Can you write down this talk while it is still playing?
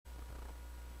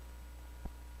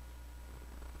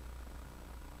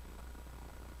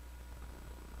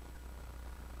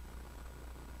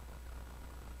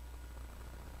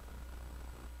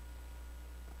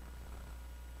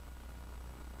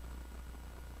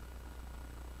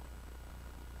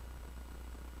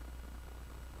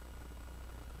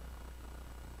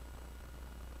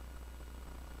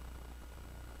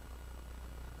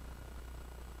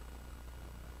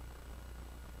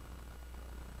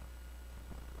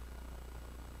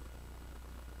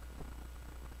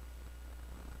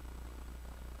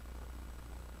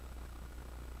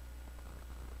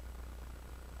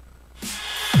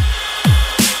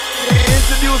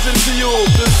Introducing to you,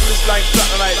 this is like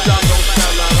satellite jam, don't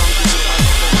stand around.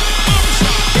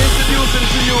 Introducing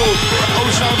to you,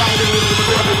 Ocean Band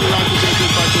with the rock to take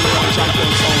this back to the one champion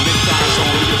song, big time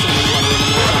song, we get some of the one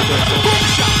champion song. Boom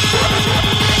shot.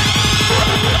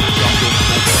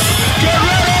 Get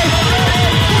ready!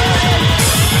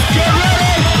 Get ready! Get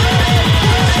ready!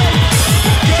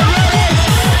 Get ready,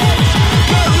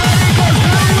 cause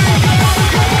here we go!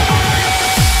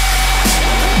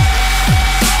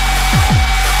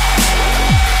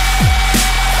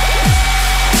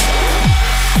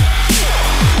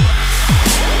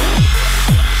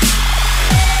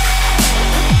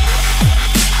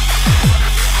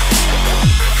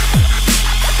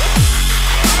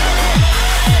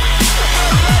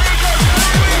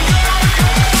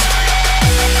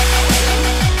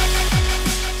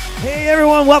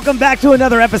 Welcome back to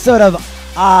another episode of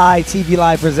ITV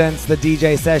Live Presents the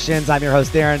DJ Sessions. I'm your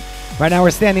host, Darren. Right now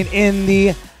we're standing in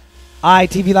the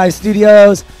ITV Live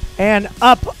studios, and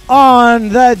up on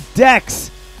the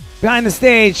decks behind the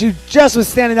stage, who just was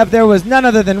standing up there, was none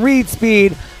other than Reed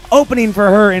Speed. Opening for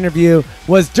her interview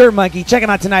was Dirt Monkey. Check him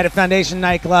out tonight at Foundation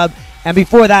Nightclub. And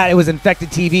before that, it was Infected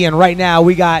TV. And right now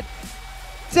we got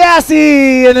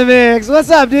Tassay in the mix. What's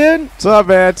up, dude? What's up,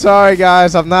 man? Sorry,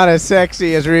 guys. I'm not as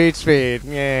sexy as Reed Speed.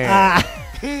 Yeah.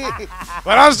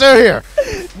 But I'm still here.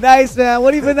 Nice, man.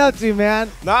 What have you been up to,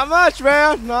 man? Not much,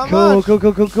 man. Not much.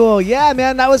 Cool. Yeah,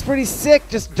 man. That was pretty sick.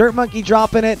 Just Dirt Monkey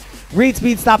dropping it. Reed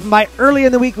Speed stopping by. Early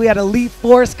in the week, we had Elite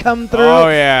Force come through. Oh,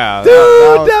 yeah.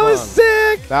 Dude, that was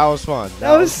sick. That was fun.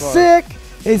 That was sick.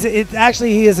 It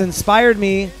actually, he has inspired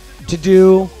me to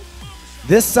do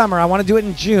this summer. I want to do it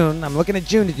in June. I'm looking at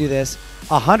June to do this.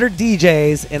 100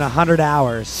 DJs in 100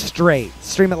 hours straight.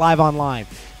 Stream it live online.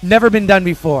 Never been done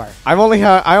before. I only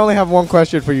have one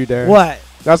question for you, Darren. What?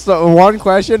 That's the one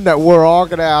question that we're all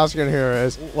going to ask in here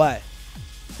is, what?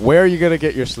 Where are you going to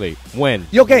get your sleep? When?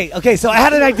 Okay, so I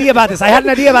had an idea about this. Check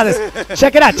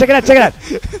it out.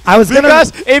 I was going to...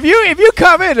 Because if you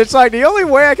come in, it's like the only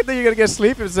way I can think you're going to get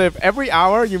sleep is if every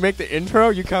hour you make the intro,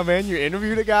 you come in, you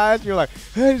interview the guys, and you're like,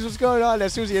 hey, what's going on?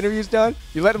 As soon as the interview's done,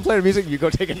 you let them play the music, and you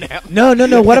go take a nap. No.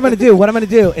 What I'm going to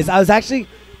do is I was actually...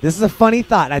 This is a funny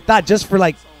thought. I thought just for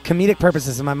like comedic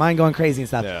purposes and my mind going crazy and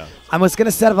stuff, I was going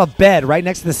to set up a bed right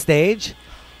next to the stage.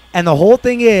 And the whole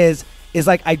thing is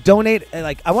like I donate,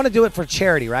 like I want to do it for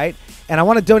charity, right? And I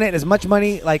want to donate as much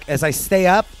money like as I stay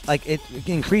up, like it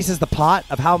increases the pot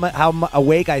of how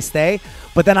awake I stay.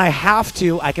 But then I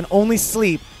can only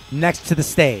sleep next to the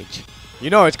stage. You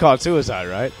know it's called suicide,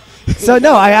 right? So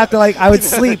no, I would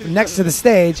sleep next to the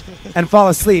stage and fall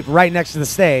asleep right next to the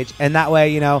stage. And that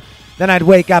way, then I'd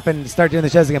wake up and start doing the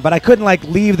shows again. But I couldn't like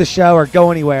leave the show or go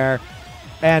anywhere.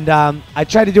 And I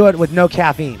tried to do it with no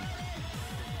caffeine.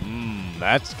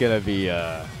 That's going to be...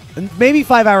 Maybe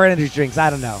 5-hour energy drinks. I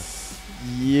don't know.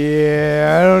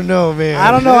 Yeah, I don't know, man.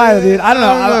 I don't know either, dude. I don't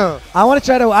know. I want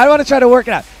to try to work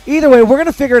it out. Either way, we're going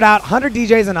to figure it out. 100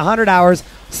 DJs in 100 hours.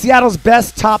 Seattle's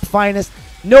best, top, finest.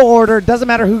 No order. Doesn't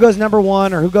matter who goes number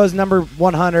 1 or who goes number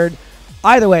 100.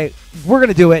 Either way, we're going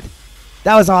to do it.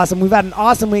 That was awesome. We've had an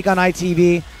awesome week on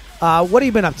ITV. What have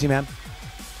you been up to, man?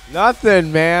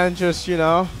 Nothing, man. Just,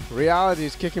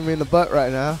 reality's kicking me in the butt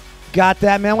right now. Got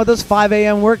that, man. With those 5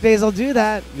 a.m. work days, I'll do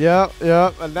that. Yep.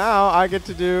 And now I get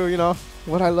to do,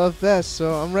 what I love best.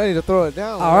 So I'm ready to throw it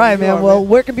down. All right, man. Well,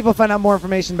 where can people find out more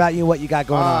information about you and what you got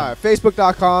going on?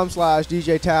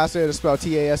 Facebook.com/DJ Tassay. It's spelled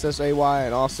Tassay.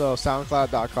 And also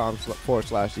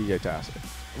SoundCloud.com/DJ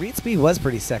Tassay. Reed Speed was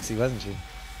pretty sexy, wasn't she?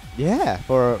 Yeah.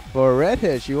 For a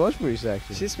redhead, she was pretty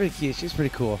sexy. She's pretty cute. She's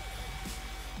pretty cool.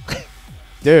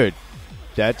 Dude,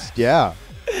 yeah.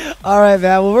 All right,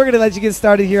 man. Well, we're going to let you get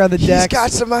started here on the decks. He's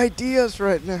got some ideas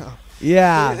right now.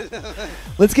 Yeah.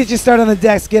 Let's get you started on the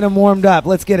decks, get them warmed up.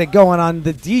 Let's get it going on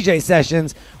the DJ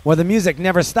Sessions where the music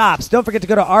never stops. Don't forget to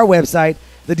go to our website,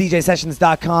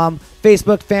 thedjsessions.com.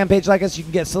 Facebook fan page like us. You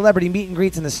can get celebrity meet and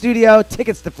greets in the studio,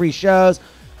 tickets to free shows,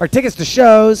 or tickets to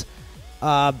shows,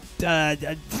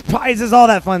 prizes, all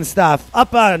that fun stuff.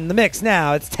 Up on the mix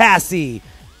now, it's Tassay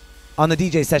on the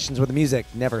DJ Sessions where the music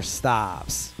never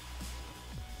stops.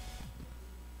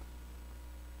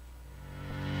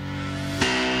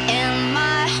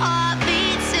 Heart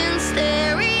beats in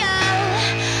stereo.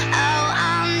 Oh,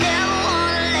 I never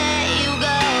wanna let you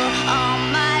go. All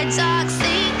my dark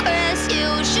secrets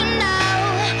you should know.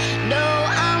 No,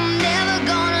 I'm never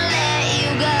gonna let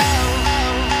you go.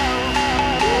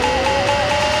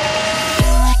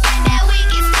 Got that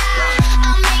wicked style,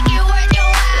 I'll make it worth your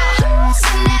while.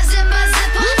 Send that zipper,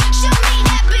 show me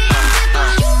that big zipper.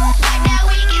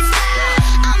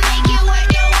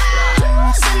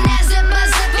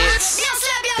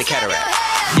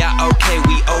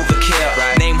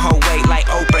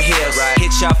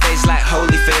 stage like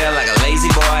Holyfield, like a lazy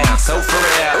boy, I'm so for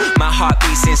real. My heart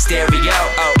beats in stereo,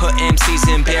 put MCs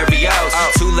in barrios.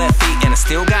 2 left feet and I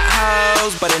still got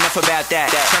hoes, but enough about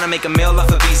that. Tryna make a meal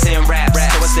off of beats and raps,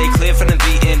 so I stay clear from the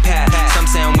beaten path. Some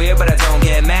sound weird, but I don't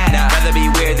get mad. Rather be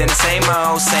weird than the same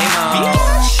old, same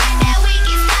old.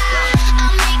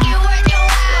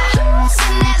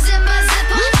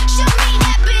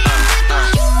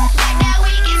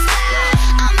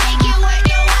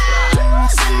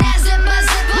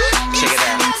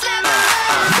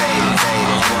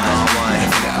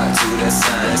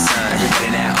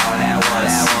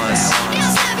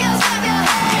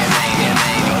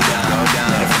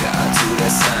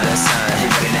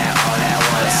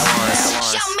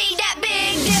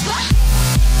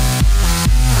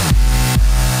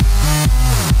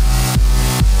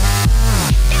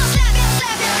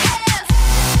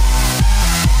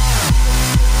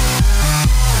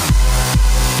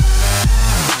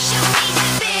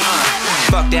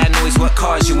 that noise, what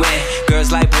cars you in?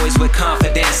 Girls like boys with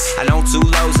confidence. I don't do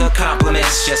loads of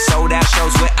compliments, just sold out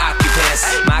shows with occupants.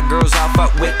 My girls all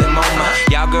fuck with the MoMA,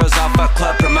 y'all girls all fuck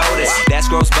club promoters.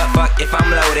 That's gross, but fuck if I'm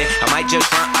loaded, I might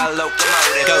just run a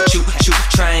locomotive. Go choo choo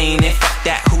train and fuck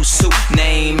that who's suit.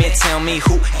 Name it, tell me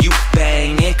who you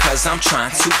banging, cause I'm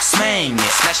trying to smang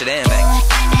it. Smash it in,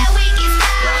 bang.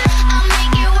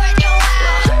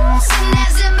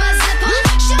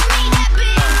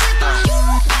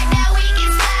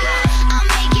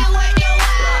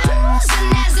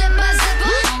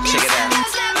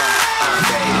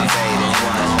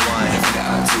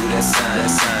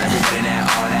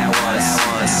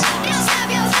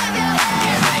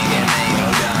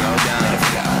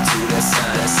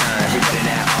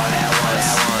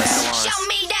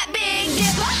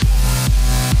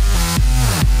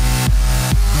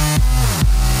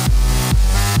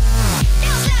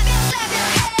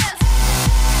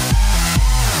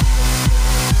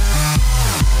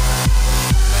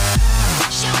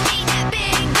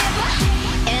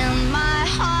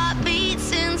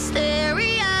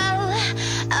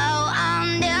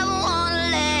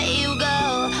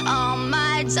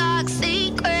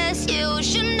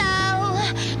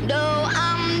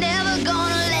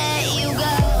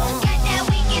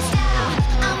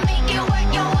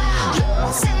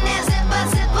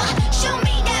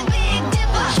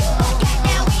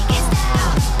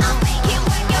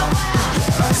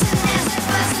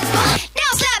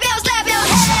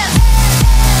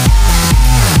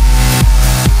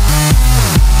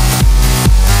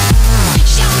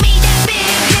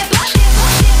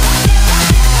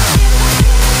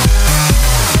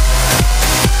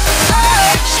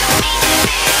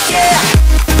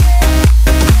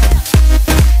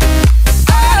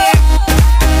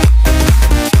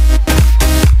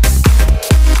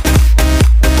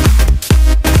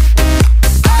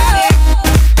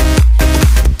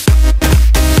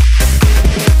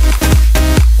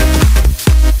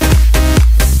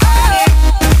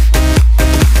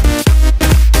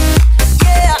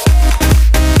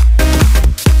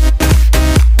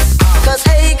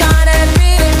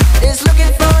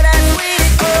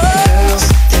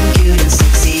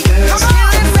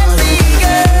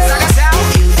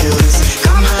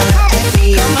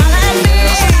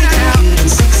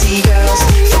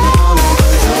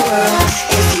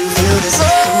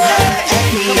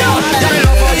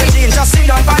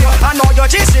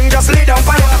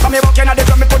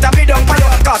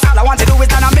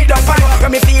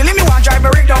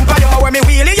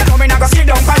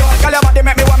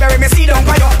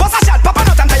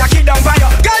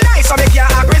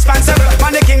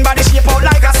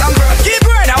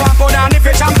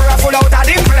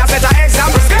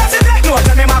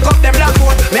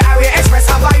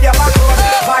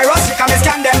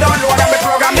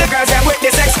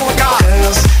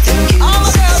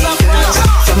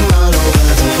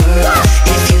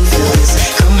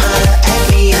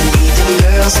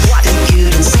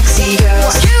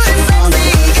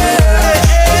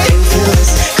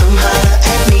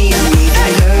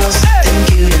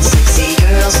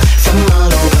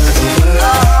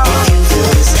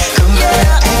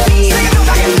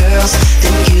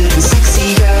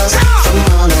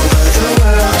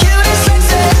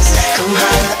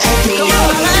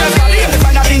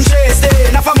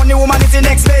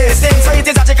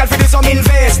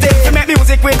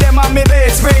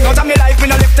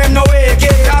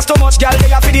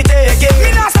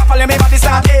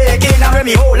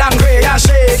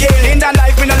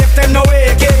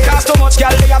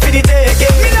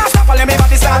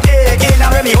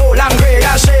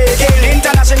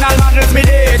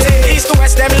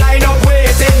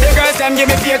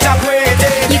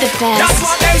 That's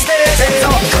what them say.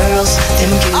 Girls, them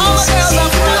cute and sexy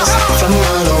girls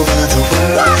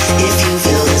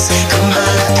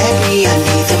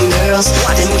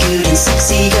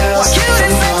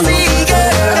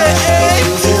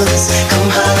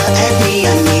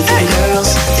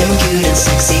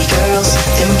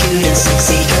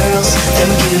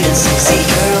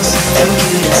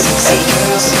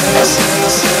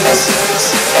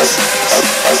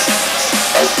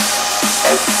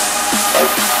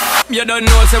don't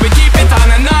know, so we keep it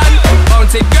on and on.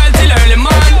 Bounce it, girl, till early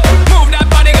morn. Move that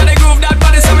body, gotta groove that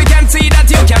body, so we can see that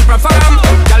you can perform.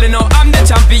 Girl, you know I'm the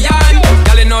champion.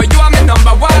 Girl, you know you are my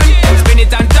number one. Spin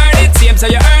it and turn it, same so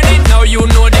you earn it. Now you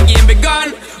know the game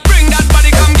begun. Bring that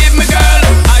body, come give me, girl.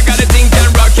 I got a thing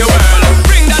can rock your world.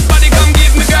 Bring that body, come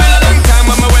give me, girl. A long time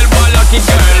I'm a well-born lucky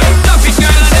girl. Love it,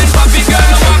 girl, and then pop it,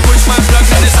 girl. Now I push my plugs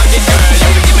and it's suck it, girl.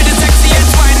 You give me the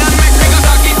sexiest wine and make me go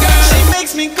suck it, girl. She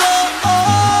makes me go, oh.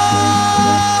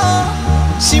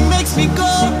 She makes me go,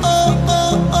 oh,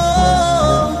 oh,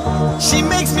 oh. She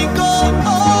makes me go,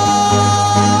 oh.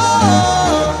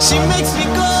 She makes me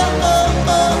go,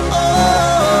 oh, oh,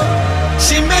 oh.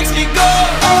 She makes me go,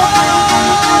 oh.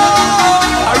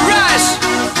 A rush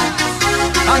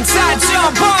alongside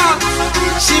Sean Paul.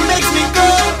 She makes me go,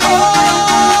 oh.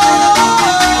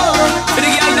 For the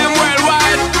girl them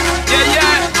worldwide, yeah,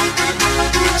 yeah.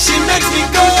 She makes me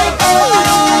go, oh.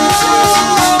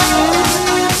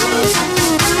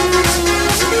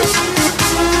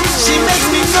 She makes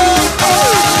me go, oh.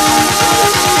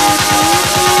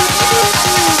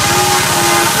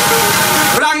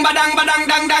 Rang badang badang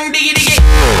dang dang diggy diggy.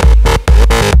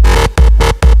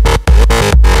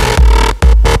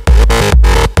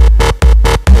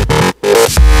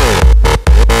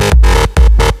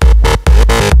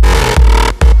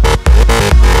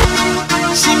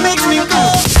 She makes me go.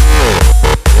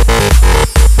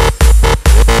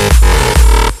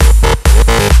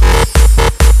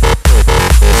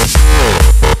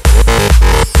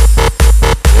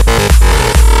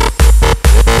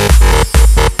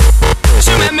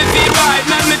 She make me feel right,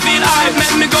 make me feel high,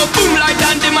 make me go boom like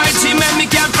dynamite. She make me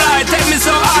can fly, take me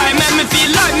so high, make me feel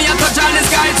like me. I touch all the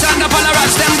sky, stand up on a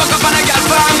rush, them buck up on a gal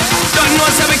farm. Don't know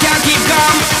so we can't keep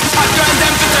calm. Hot girls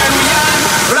them to turn me on.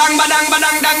 Rang badang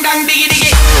badang dang dang diggy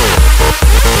diggy.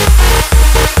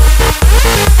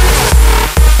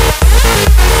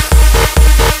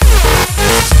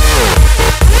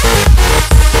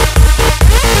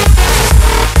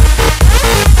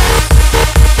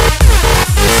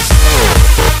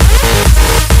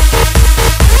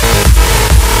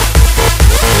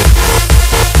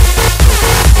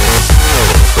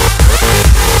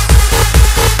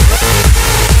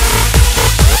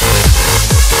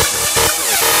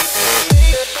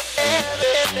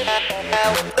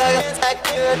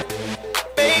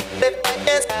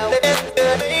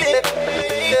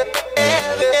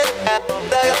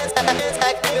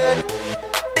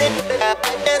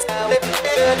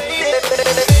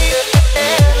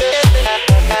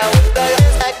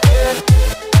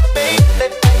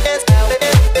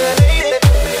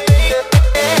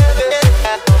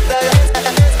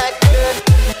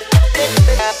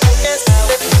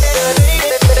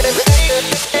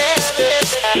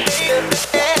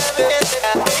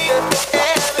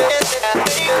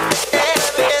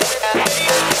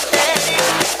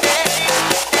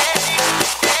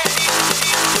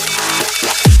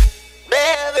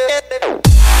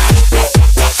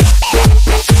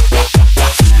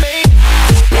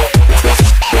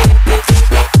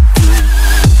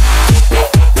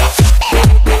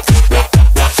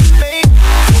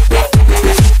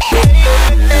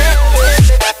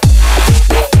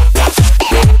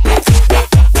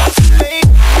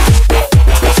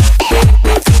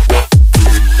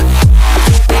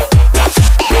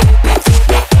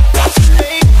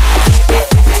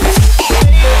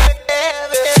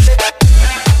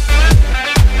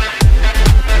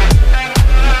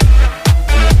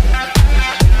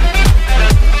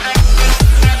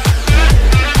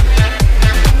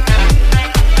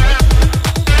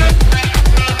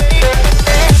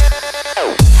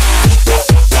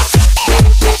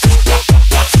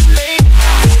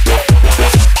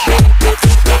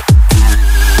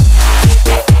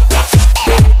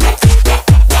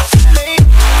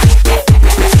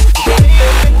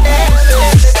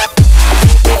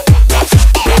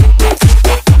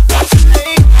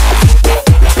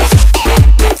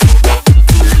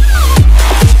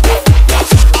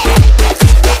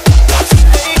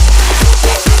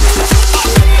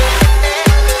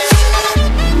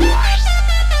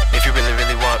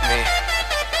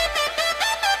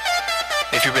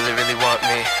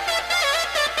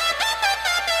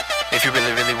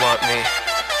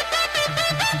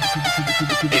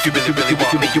 If you really, really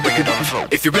want me, you bring it on the floor.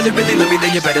 If you really, really love me,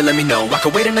 then you better let me know. I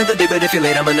can wait another day, but if you're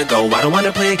late, I'm gonna go. I don't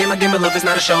wanna play a game, my game of love is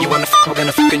not a show. You wanna fuck, we're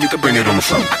gonna fuck, and you can bring it on the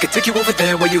floor. I can take you over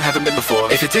there where you haven't been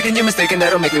before. If you're taking, you're mistaken,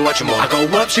 that'll make me want you more. I go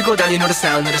up, she go down, you know the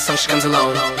sound of the song, she comes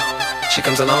along. She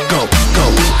comes along. Go, go,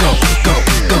 go, go,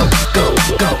 go, go,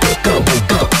 go, go, go, go, go,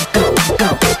 go, go,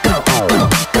 go, go, go,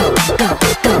 go.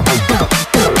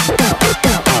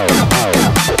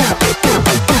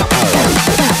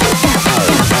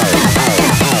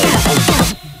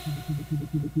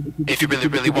 If you really,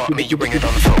 really want me, you bring it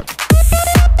on the floor.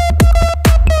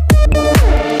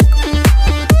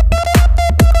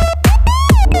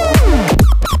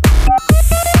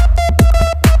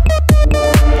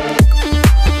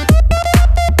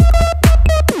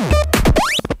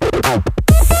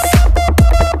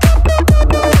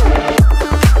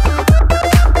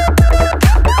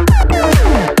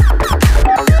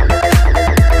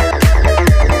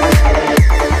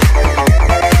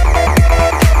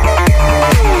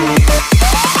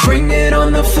 Bring it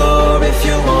on the floor.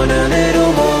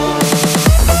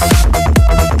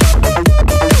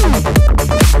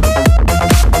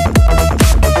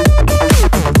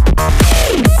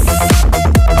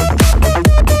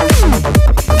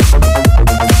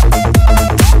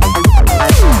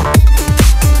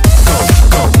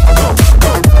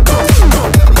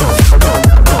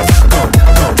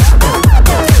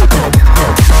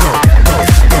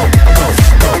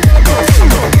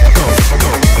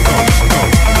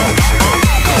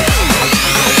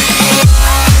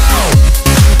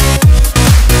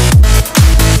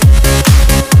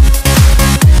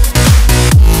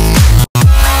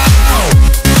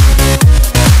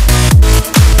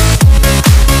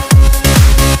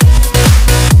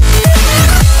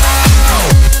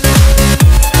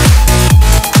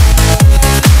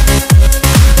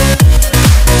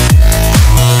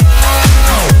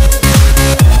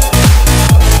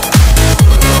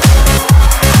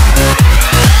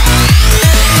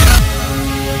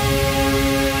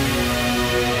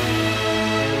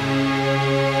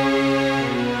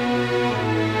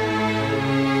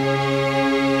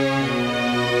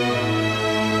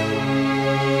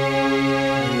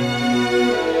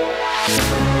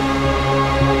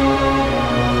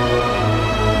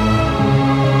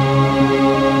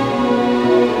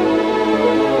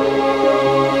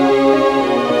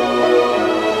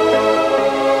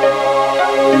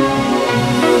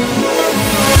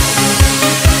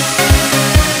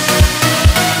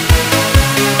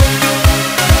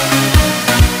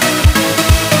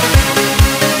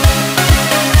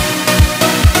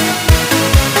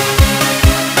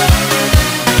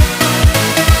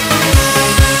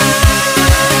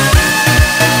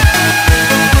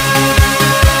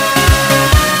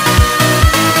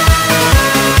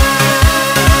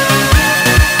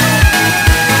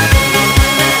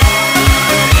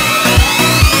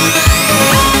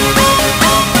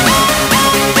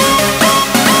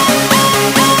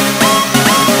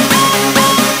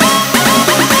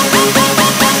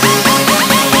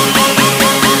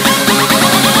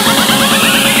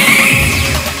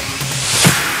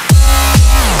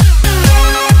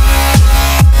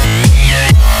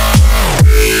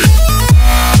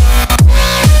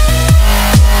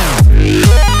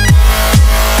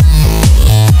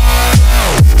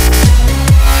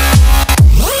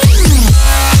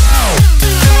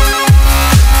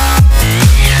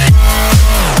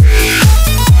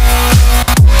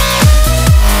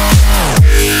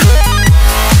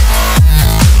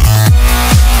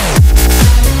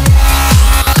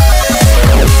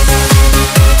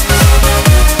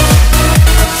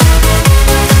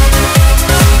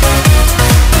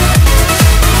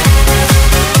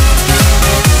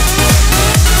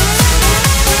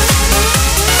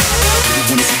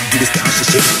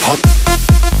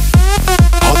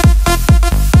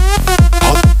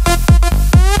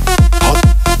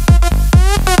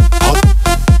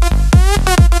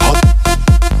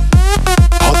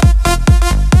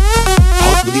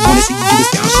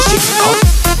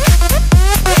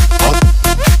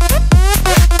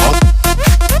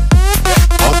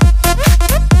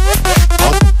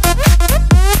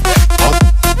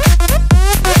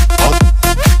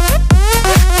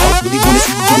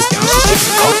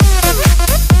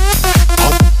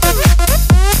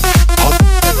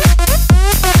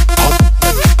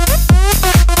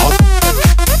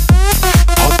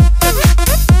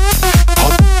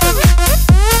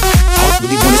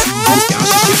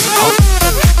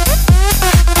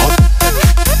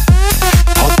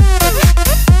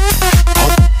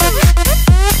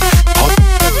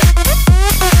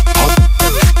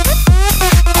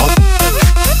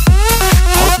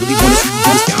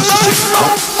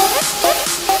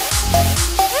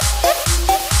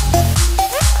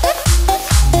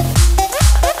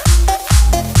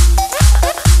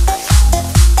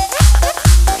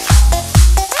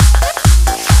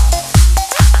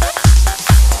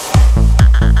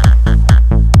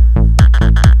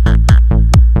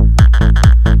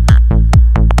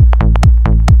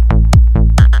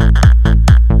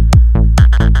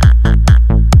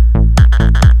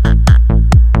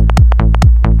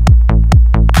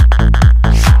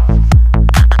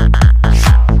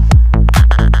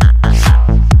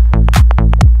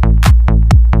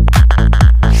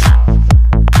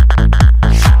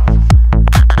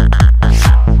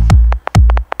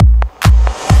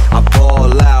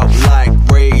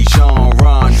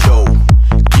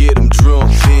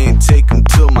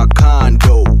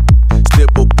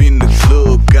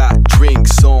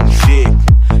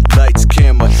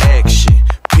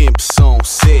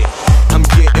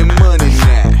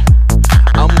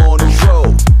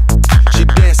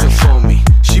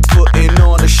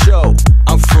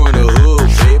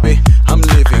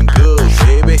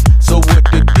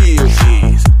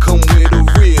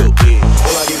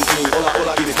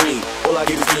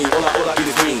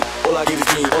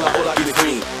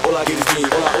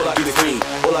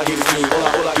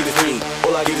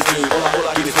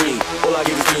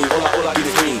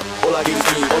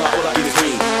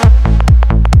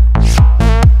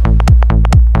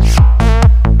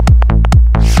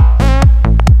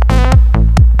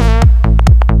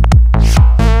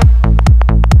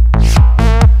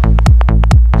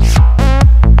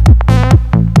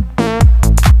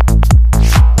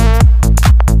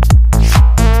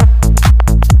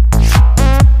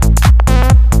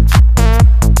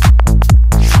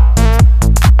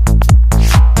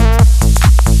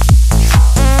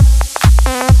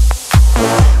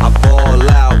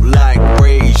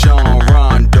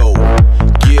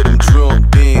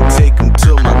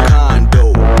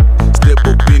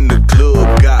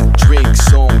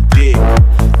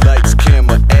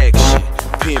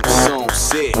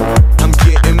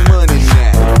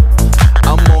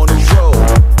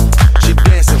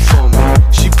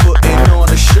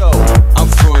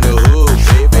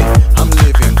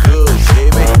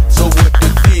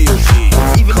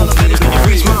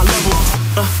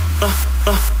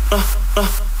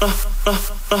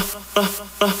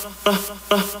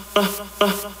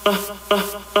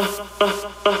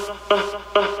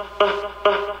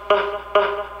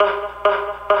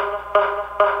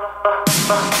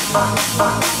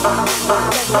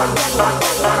 Even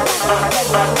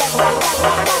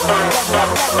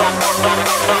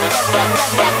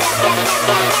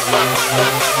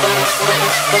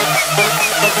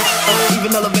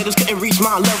elevators couldn't reach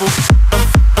my level.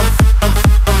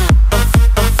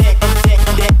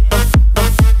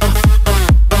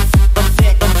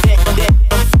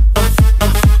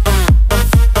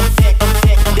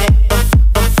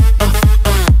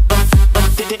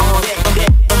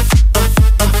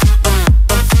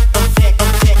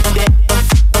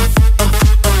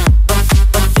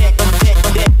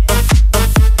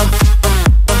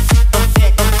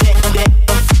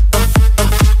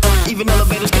 Even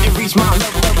elevators couldn't reach my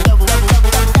level.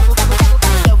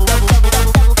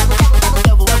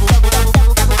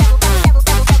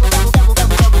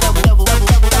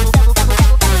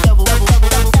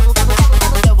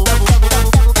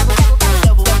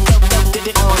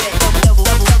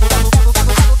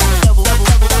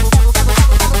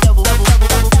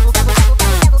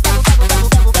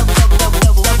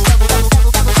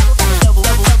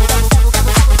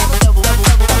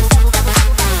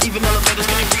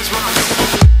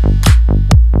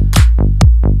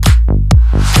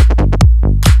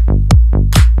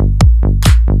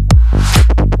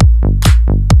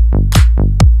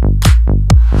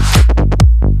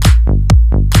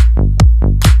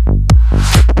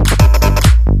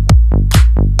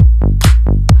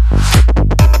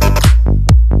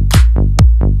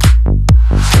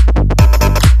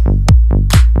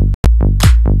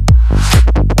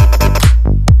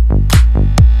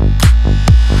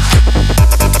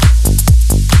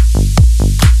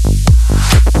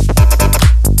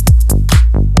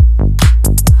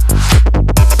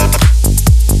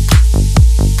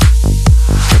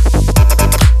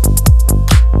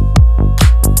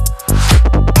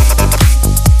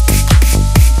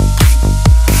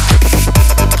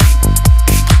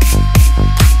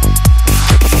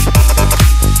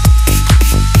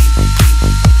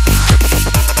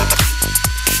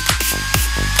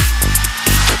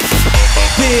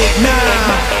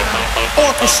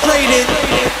 Orchestrated.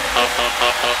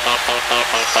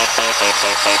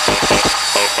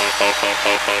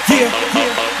 Yeah,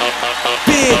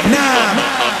 Big Nine.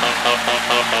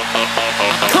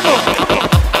 Come on.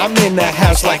 I'm in that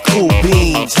house like cool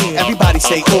beans. Everybody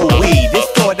say ooh wee. This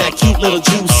for that cute little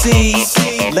juicy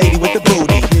lady with the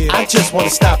booty. I just wanna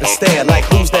stop and stare like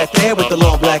who's that there with the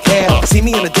long black hair? See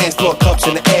me on the dance floor, cups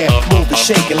in the air, moving,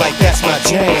 shaking like that's my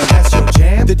jam. That's your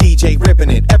jam. The DJ ripping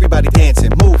it, everybody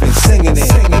dancing, moving, singing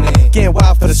it, getting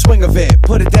wild for the swing of it.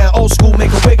 Put it down old school,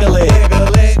 make a wiggle it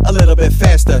a little bit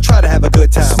faster. Try to have a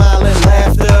good time, smiling,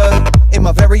 laughter in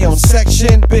my very own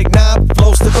section. Big Knob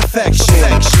flows to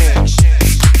perfection.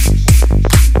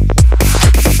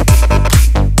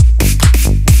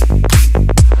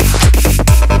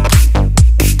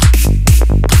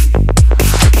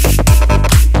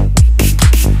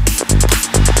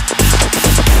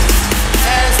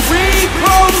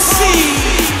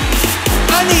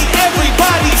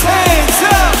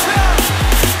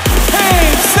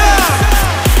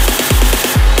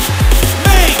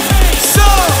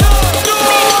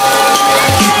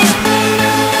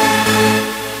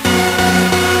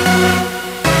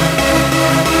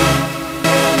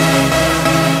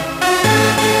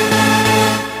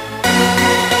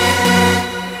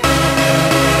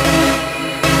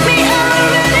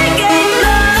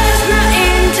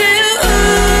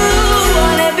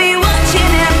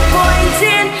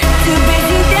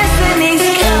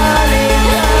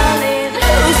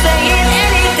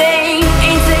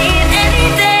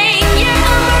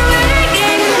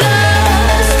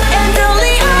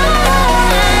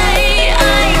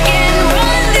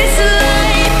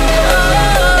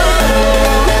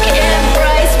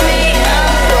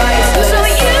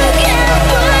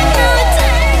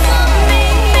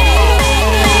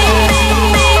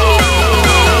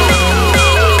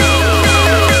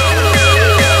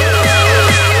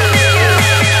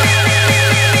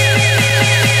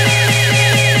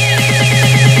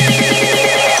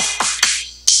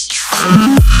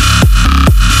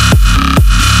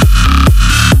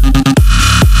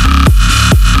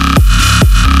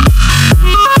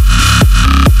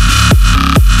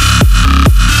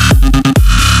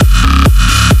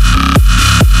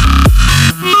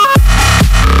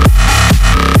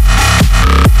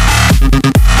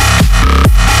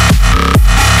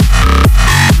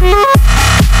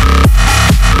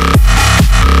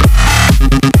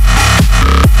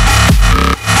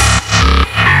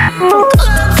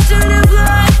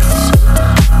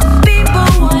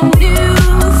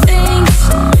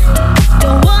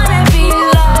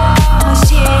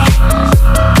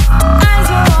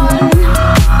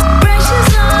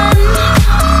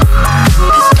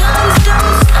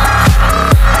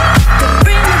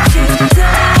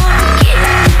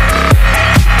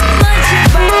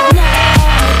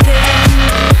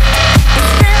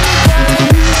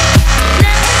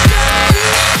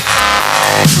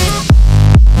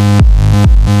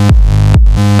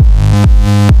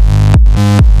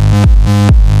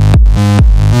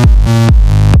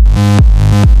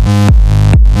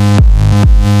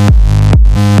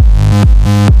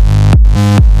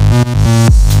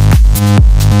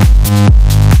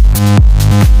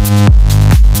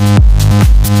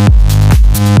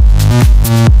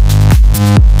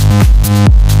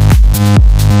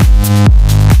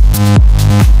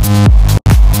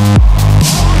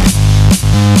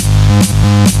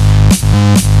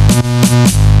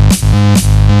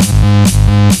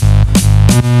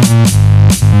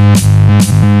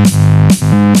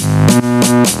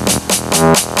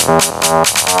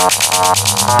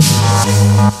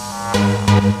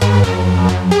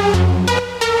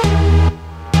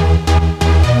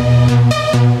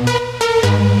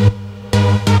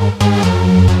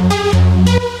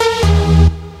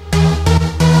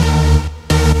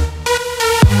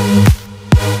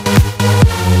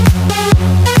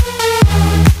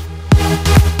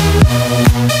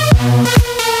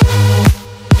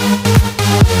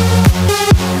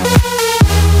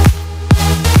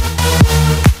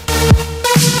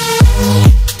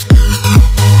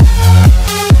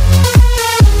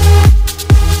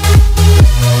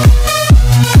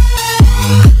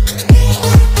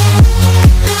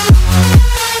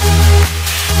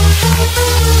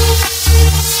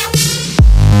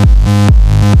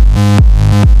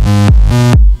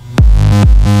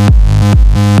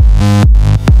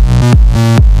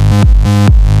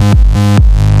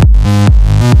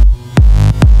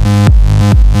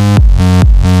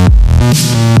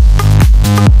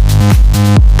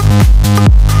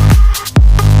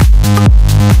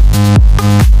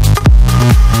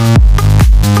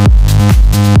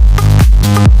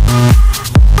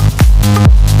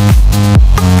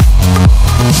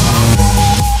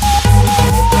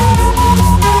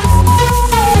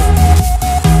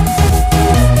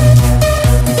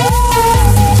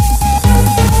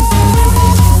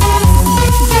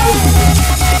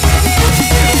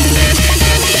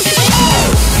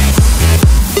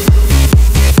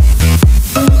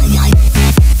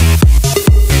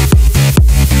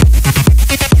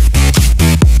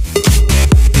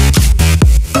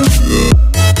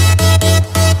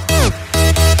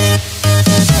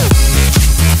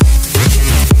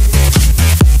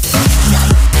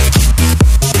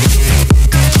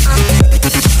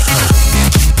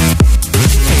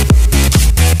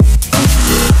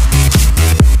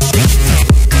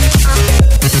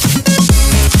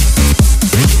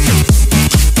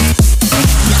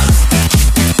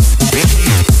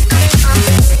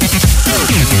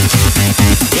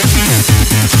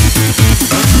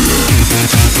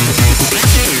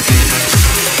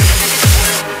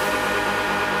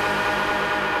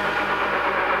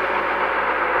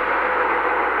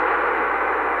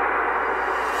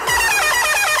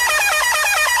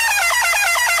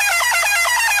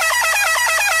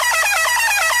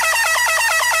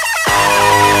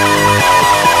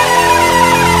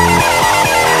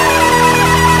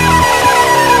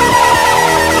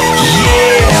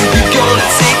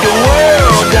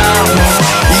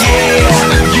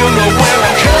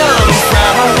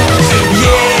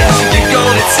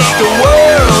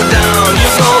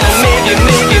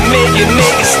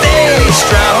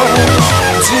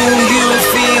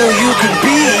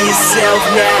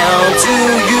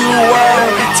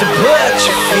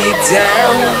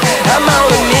 down. I'm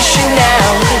on a mission now.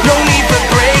 No need for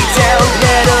breakdown.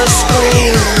 Let us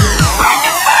scream. Bring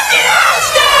the fucking house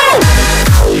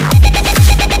down.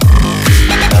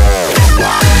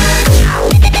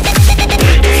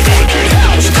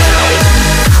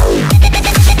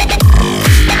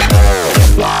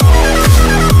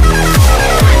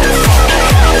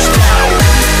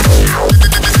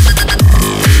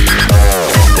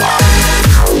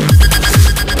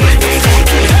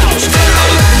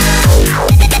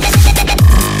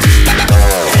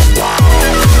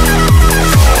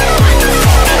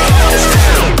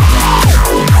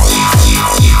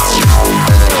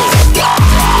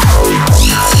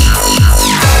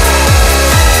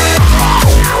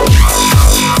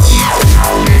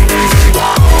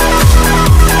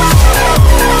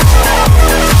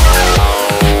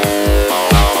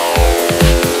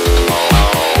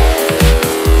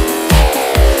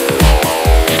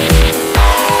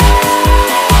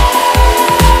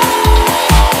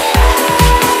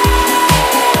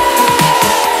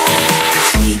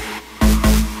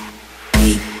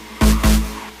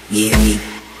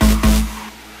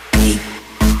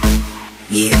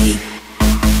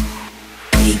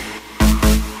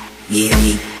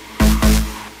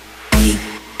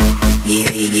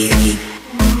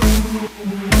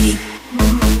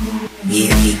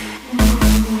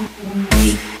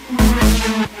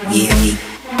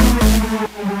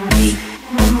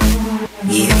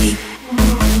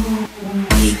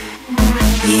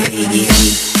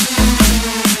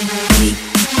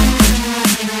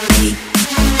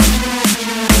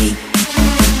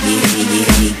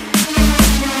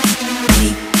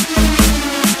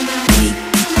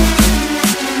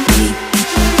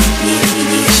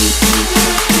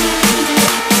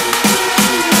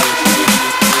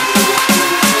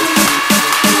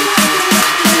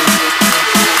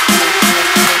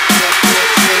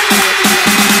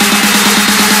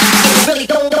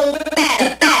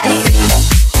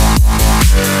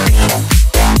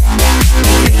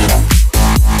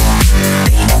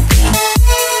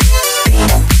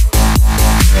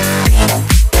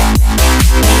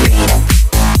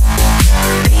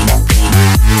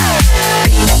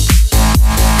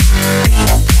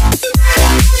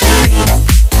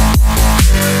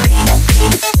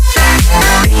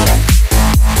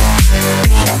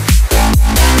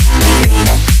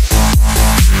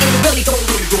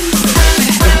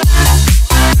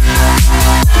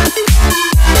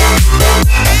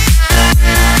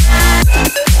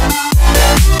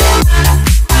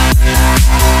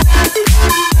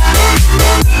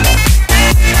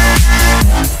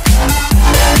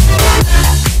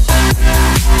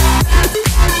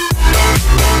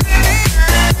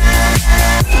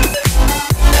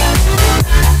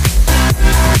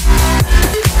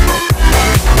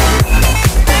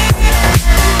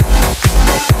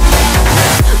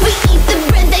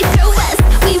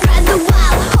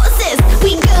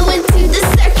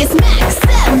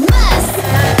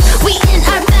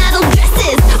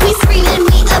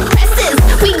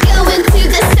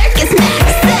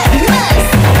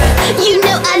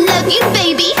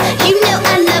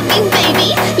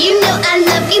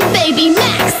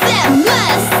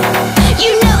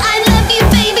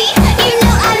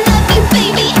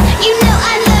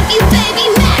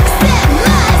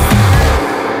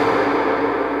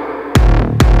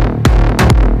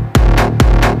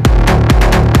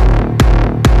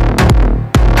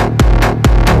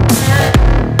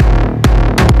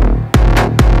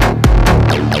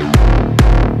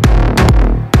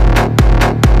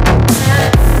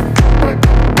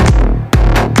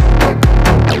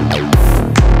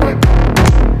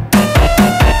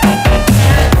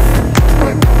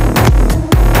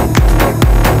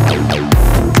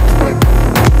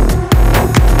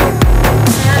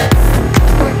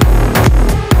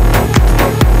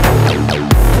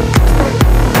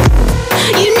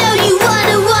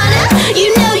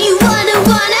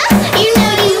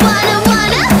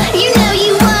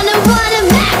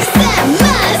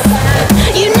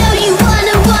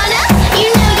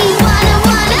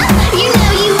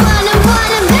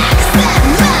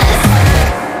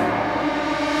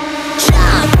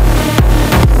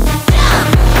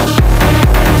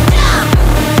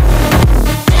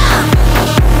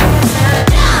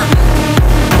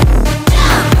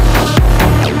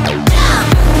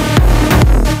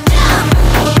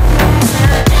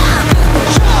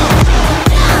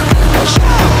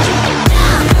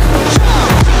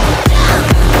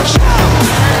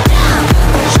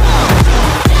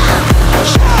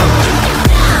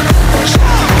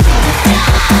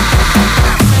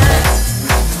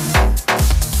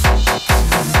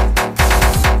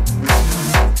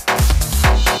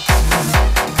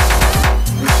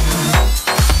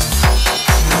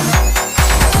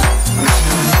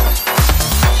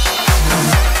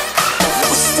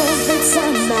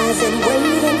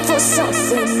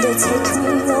 something to take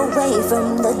me away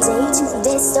from the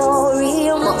day-to-day story.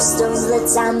 Most of the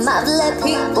time I've let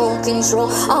people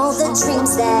control all the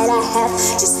dreams that I have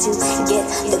just to get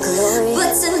the glory.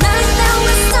 But tonight there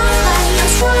was somebody I'm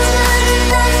stronger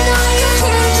than I know you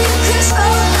can't keep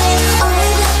controlling all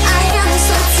that I am.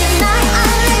 So tonight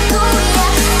I let go,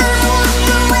 yeah. I walk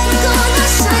away, gonna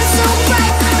shine so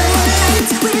bright. The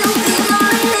lights will be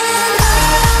on and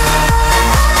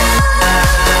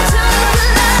turn up the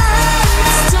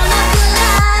lights, turn up the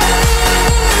lights.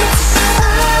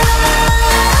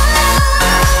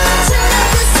 Turn up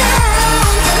the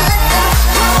sound and let the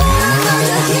whole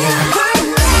world hear right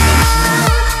now.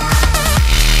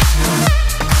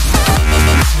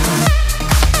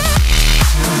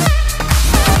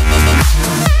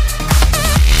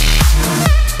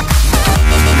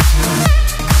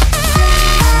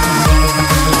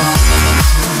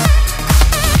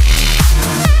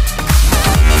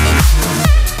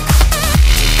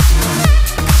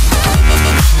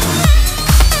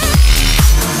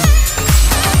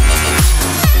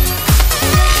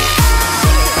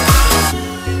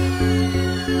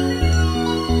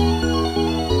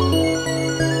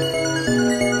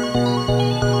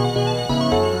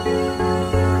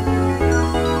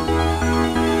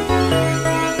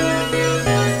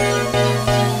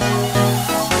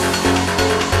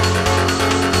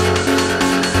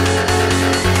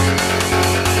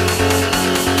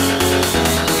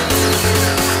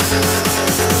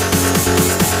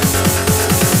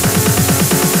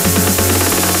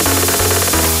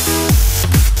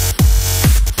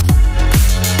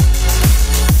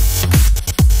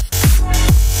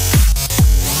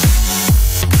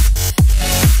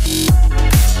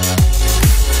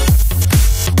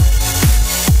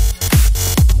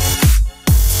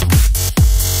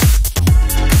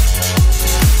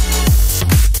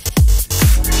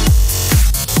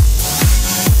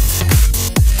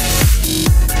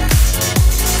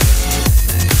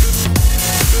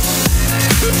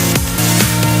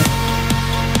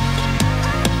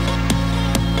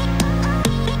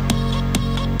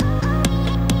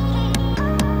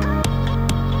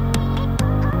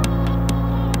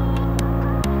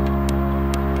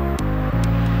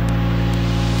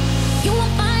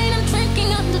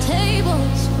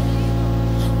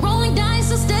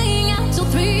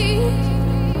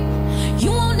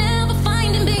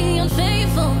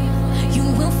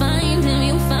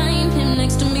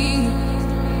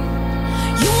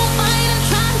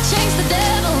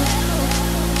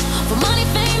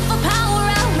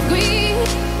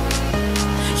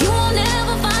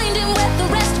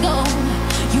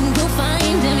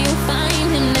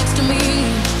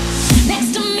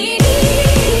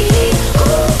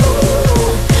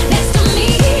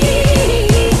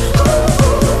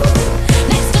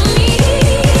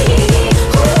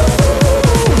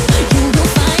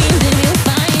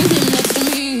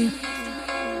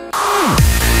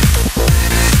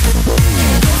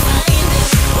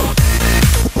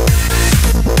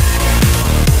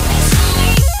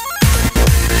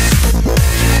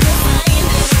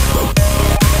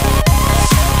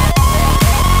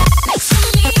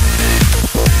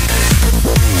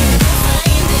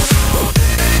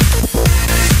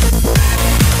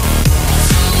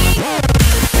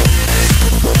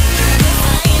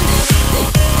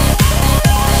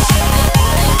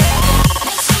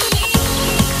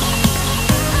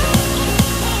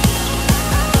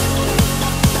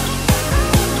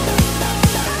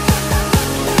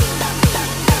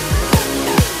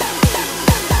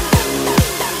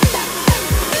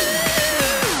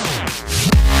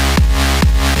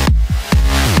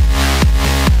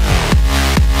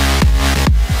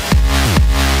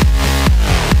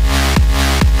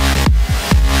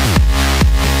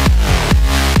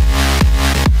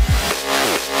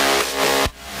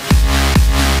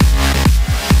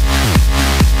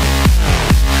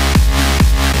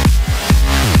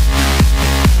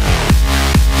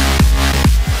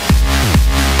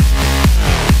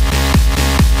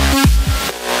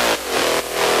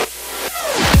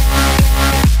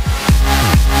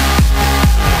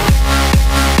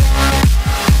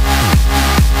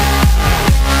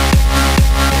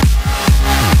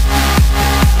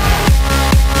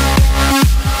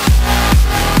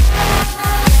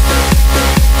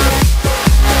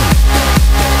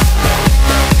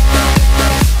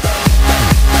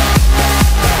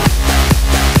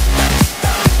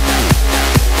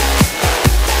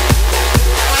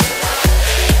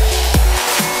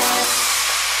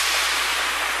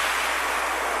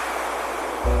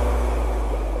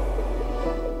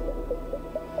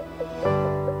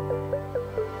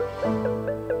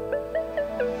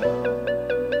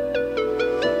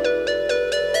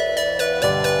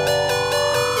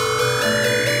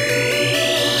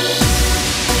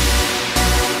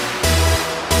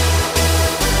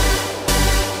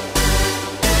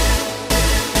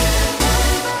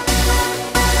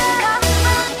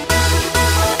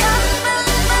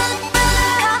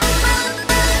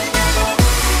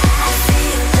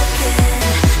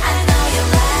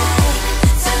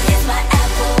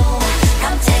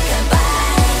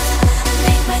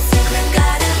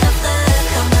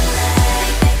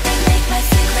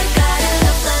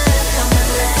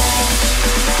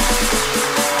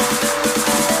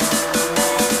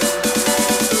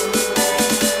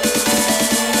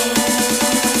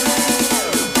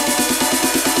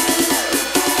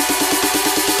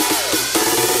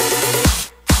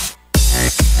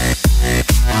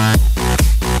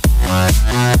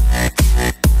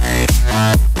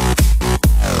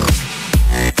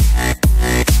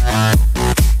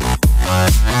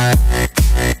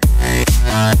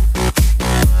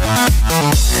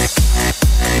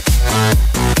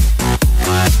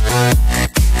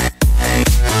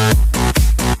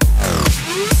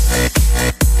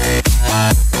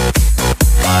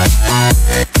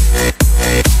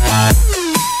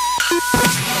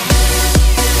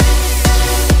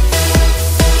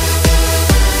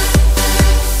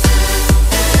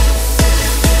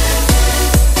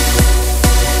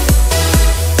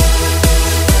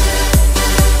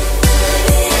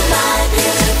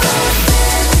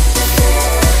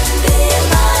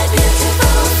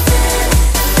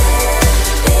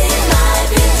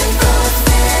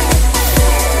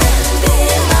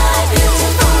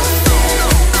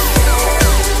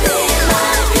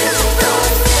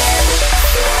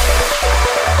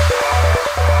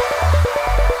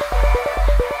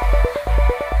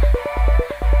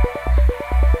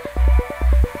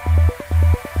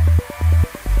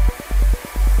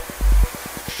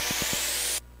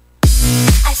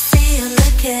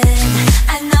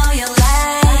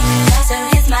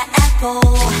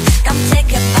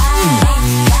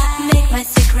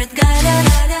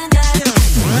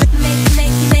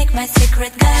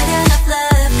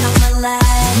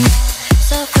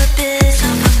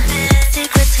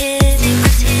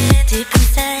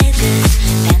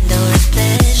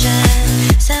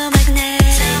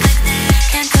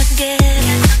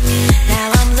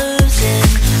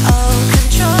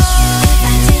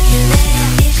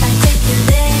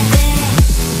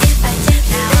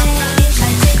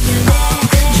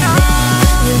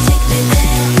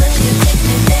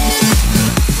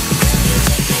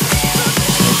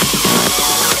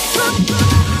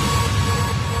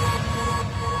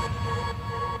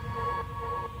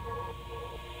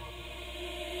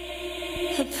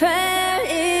 A prayer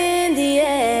in the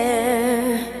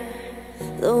air.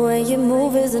 The way you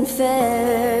move isn't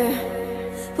fair.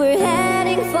 We're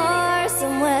heading for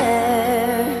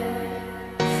somewhere.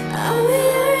 Are we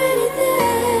already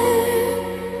there?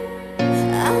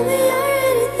 Are we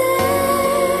already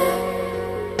there?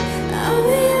 Are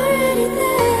we already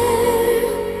there?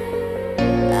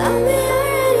 Are we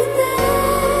already there?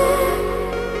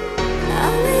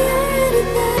 Are we already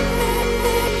there?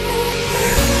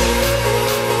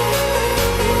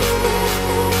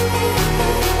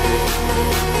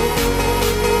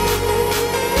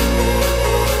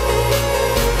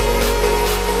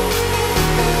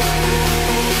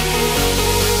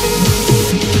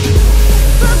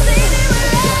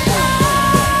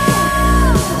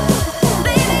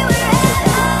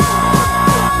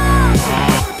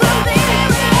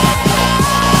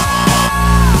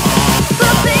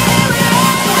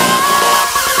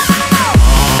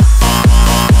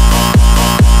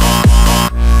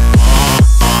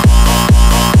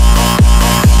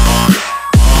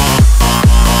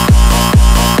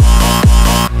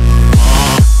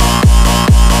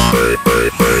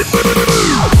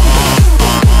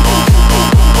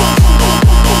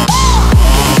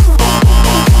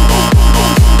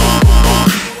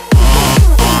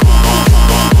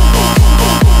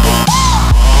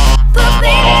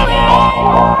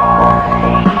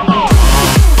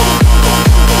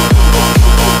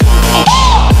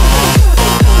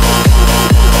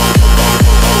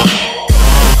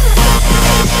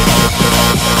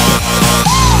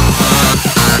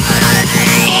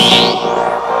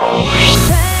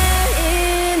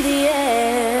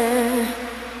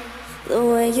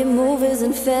 You move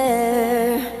isn't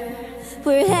fair.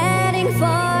 We're heading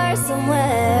for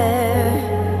somewhere.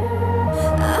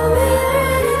 Are we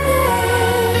already there?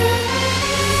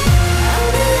 Are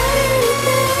we already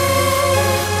there?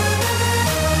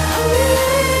 Are we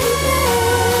already there?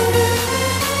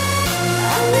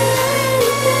 Are we already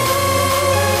there?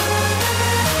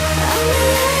 Are we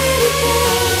already there?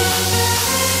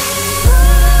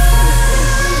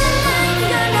 I'm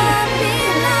gonna be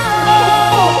low.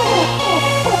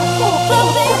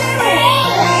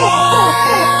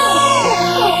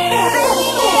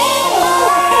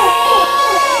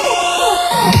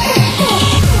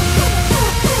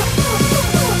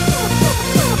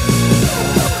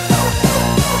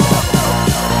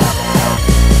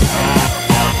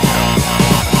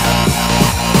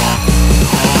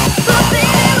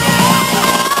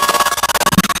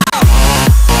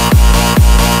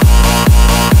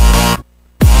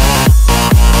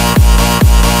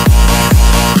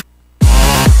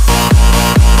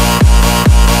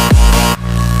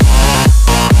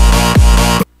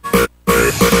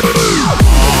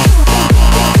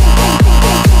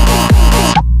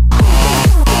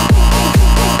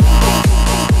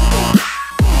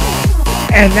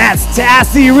 And that's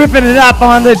Tassay ripping it up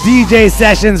on the DJ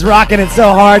sessions, rocking it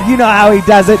so hard. You know how he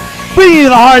does it. Bringing you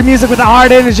the hard music with the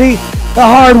hard energy, the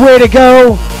hard way to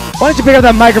go. Why don't you pick up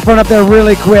that microphone up there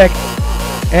really quick?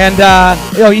 And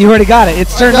you already got it.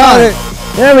 It's turned on. It.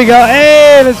 There we go.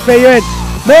 Hey, let's pay you in.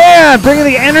 Man, bringing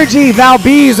the energy. Val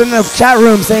B's in the chat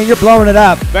room saying you're blowing it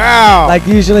up. Val. Like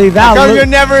usually, Val. How come you're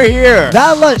never here?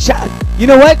 Val, you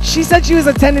know what? She said she was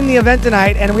attending the event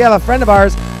tonight, and we have a friend of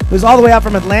ours who's all the way out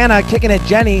from Atlanta kicking at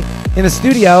Jenny in the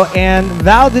studio, and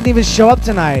Val didn't even show up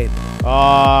tonight. And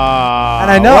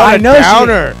I know.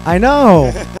 Downer. I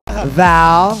know.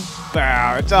 Val.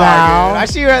 Val, it's all Val. good. I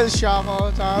see you at the shop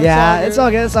all the time. Yeah, it's all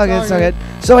good. It's all good.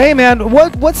 So hey, man,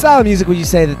 what style of music would you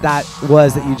say that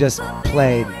was that you just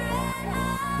played?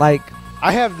 Like,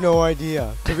 I have no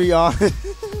idea, to be honest.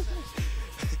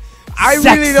 I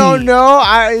Sexy. really don't know.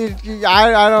 I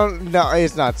don't know.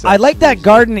 It's not sexy. I like that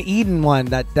Garden Eden one.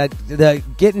 That the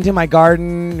get into my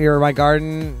garden. You're my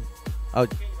garden. Oh,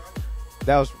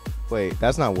 that was. Wait,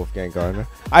 that's not Wolfgang Gardner.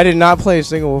 I did not play a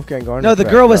single Wolfgang Gardner. no, the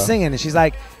track, girl was though. singing, and she's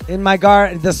like, "In my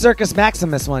garden." The Circus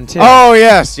Maximus one too. Oh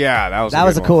yes, yeah, that was. That a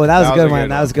was good a cool. one. That was a good one.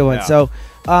 That was a good one. Yeah. So,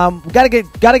 we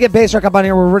gotta get Bass Rock up on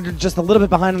here. We're just a little bit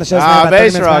behind on the show. About 30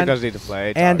 Bass minutes Rock behind. does need to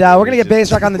play. And we're going to get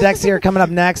Bass Rock on the decks here coming up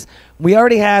next. We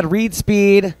already had Reed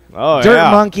Speed, Oh, Dirt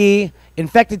yeah. Monkey,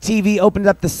 Infected TV opened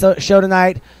up the show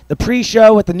tonight. The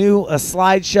pre-show with the new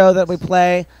slideshow that we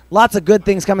play. Lots of good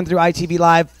things coming through ITV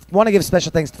Live. Want to give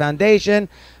special thanks to Foundation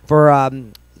for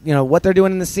what they're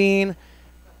doing in the scene.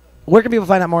 Where can people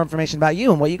find out more information about you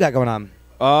and what you got going on?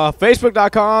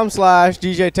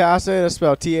 Facebook.com/DJ Tassay. That's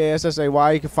spelled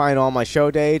Tassay. You can find all my show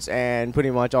dates and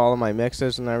pretty much all of my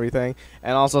mixes and everything.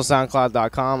 And also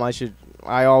SoundCloud.com.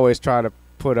 I always try to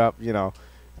put up,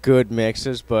 good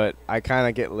mixes, but I kind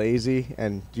of get lazy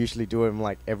and usually do them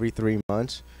like every 3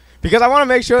 months because I want to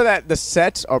make sure that the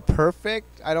sets are perfect.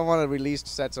 I don't want to release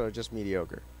sets that are just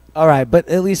mediocre. All right, but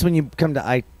at least when you come to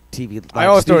ITV Live I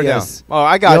always throw it down. Studios, Oh,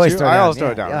 I got always you. throw it I down. always throw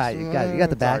it down. Yeah, all right, you got the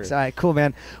It's all backs. good. All right, cool,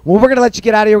 man. Well, we're going to let you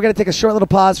get out of here. We're going to take a short little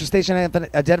pause for station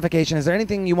identification. Is there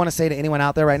anything you want to say to anyone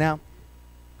out there right now?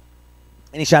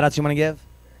 Any shout-outs you want to give?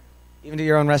 Even to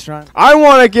your own restaurant? I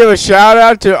want to give a shout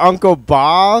out to Uncle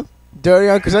Bob, Dirty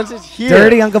Uncle, since he's here.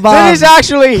 Dirty Uncle Bob. Since he's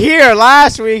actually here.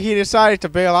 Last week he decided to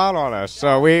bail out on us,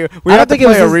 so we have to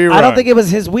play a rerun. I don't think it was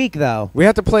his week though. We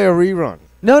have to play a rerun.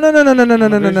 No. Yeah,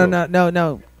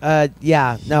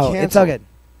 no. It's Cancel. all good.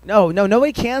 No.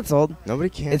 Nobody canceled. Nobody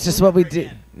canceled. It's just what we do.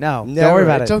 No, Never. don't worry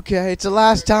about It's it. okay. It's the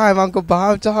last time, Uncle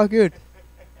Bob. It's all good.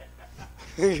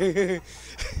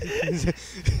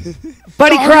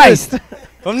 Buddy Christ.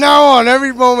 From now on,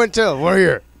 every moment till we're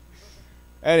here.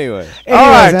 Anyway. All Anyways,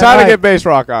 right, man, time all to right. get Bass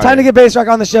Rock on. Time to get Bass Rock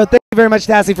on the show. Thank you very much,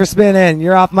 Tassay, for spinning.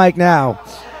 You're off mic now.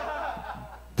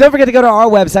 Don't forget to go to our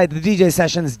website,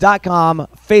 thedjsessions.com,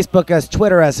 Facebook us,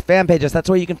 Twitter us, fan page us. That's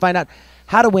where you can find out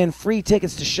how to win free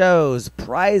tickets to shows,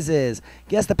 prizes,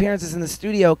 guest appearances in the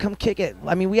studio. Come kick it.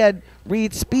 I mean, we had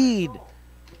Reed Speed,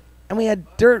 and we had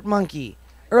Dirt Monkey.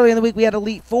 Early in the week, we had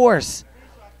Elite Force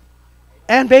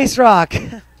and Bass Rock.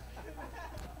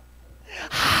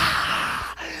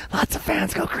 Lots of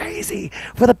fans go crazy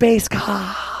for the bass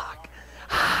cock.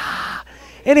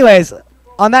 Anyways,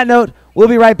 on that note, we'll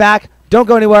be right back. Don't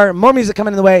go anywhere. More music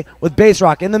coming in the way with Bass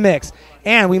Rock in the mix.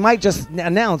 And we might just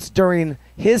announce during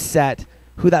his set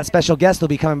who that special guest will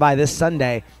be coming by this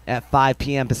Sunday at 5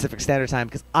 p.m. Pacific Standard Time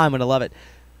because I'm going to love it.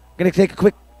 Going to take a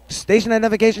quick station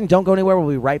identification. Don't go anywhere. We'll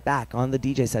be right back on the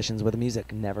DJ sessions where the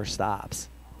music never stops.